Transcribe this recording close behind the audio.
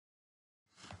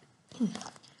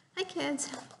Hi kids,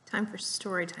 time for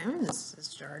story time, and this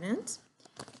is Jordan's.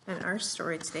 And our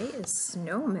story today is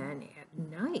Snowmen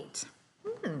at Night.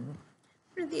 What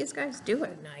do these guys do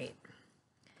at night?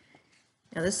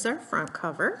 Now this is our front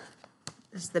cover.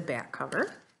 This is the back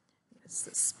cover. It's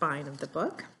the spine of the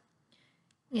book.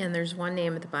 And there's one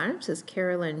name at the bottom. It says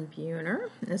Carolyn Buhner.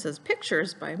 And it says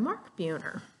Pictures by Mark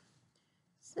Buhner.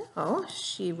 So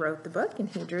she wrote the book and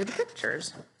he drew the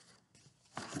pictures.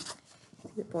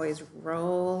 The boy's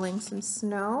rolling some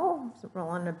snow. He's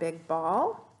rolling a big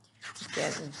ball. It's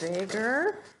getting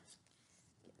bigger.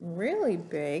 Getting really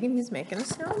big, and he's making a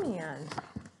snowman.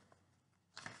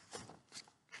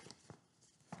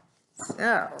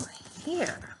 So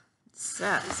here it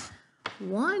says,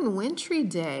 one wintry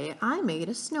day I made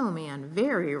a snowman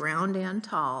very round and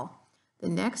tall. The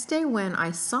next day when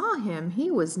I saw him,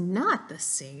 he was not the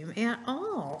same at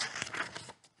all.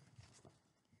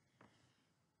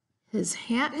 His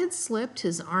hat had slipped,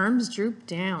 his arms drooped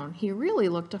down. He really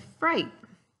looked a fright.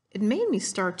 It made me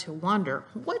start to wonder,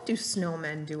 what do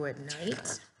snowmen do at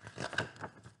night?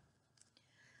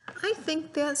 I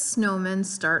think that snowmen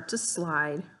start to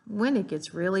slide when it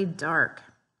gets really dark.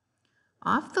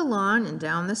 Off the lawn and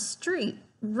down the street,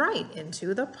 right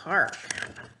into the park.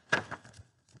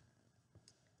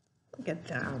 Look at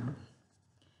them.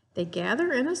 They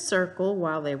gather in a circle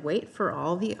while they wait for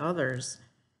all the others,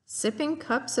 sipping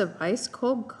cups of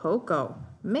ice-cold cocoa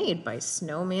made by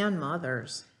snowman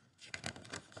mothers.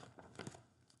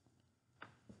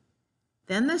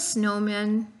 Then the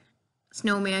snowman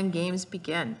games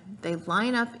begin. They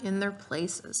line up in their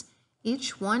places,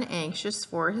 each one anxious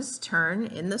for his turn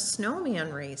in the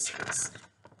snowman races.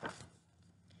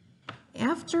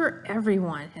 After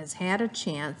everyone has had a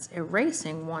chance at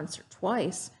racing once or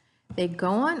twice, they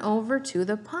go on over to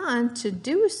the pond to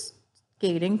do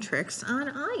skating tricks on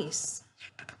ice.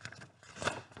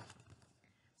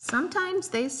 Sometimes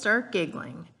they start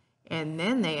giggling, and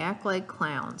then they act like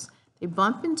clowns. They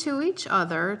bump into each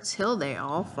other till they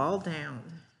all fall down.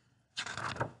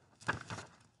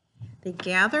 They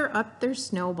gather up their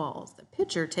snowballs. The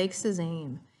pitcher takes his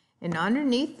aim, and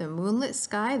underneath the moonlit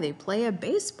sky they play a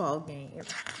baseball game.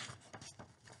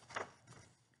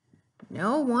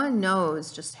 No one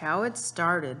knows just how it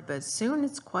started, but soon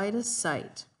it's quite a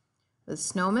sight. The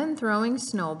snowmen throwing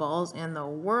snowballs and the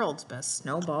world's best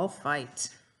snowball fight.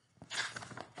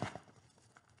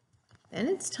 Then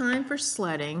it's time for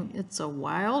sledding. It's a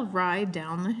wild ride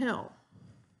down the hill.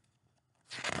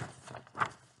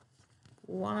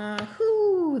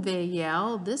 Wahoo, they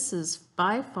yell. This is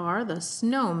by far the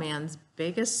snowman's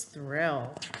biggest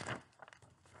thrill.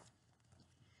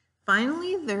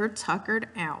 Finally, they're tuckered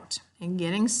out and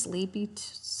getting sleepy,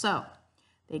 so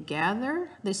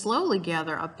they slowly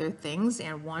gather up their things,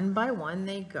 and one by one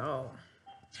they go.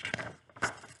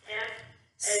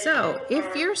 So,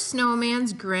 if your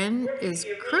snowman's grin is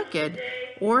crooked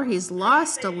or he's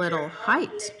lost a little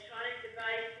height,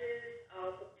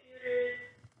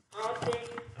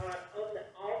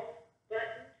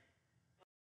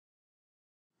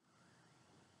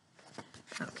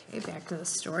 okay, back to the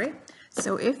story.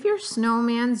 So, if your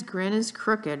snowman's grin is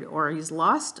crooked or he's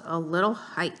lost a little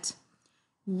height,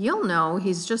 you'll know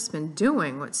he's just been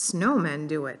doing what snowmen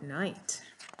do at night.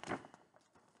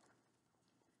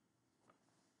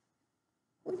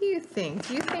 What do you think?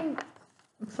 Do you think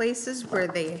places where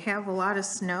they have a lot of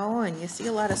snow and you see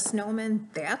a lot of snowmen,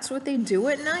 that's what they do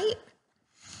at night?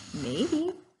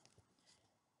 Maybe.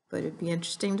 But it'd be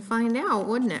interesting to find out,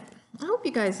 wouldn't it? I hope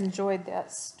you guys enjoyed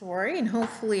that story, and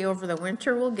hopefully over the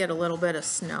winter we'll get a little bit of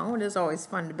snow. It is always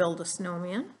fun to build a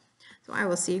snowman. So I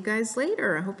will see you guys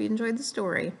later. I hope you enjoyed the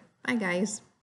story. Bye, guys.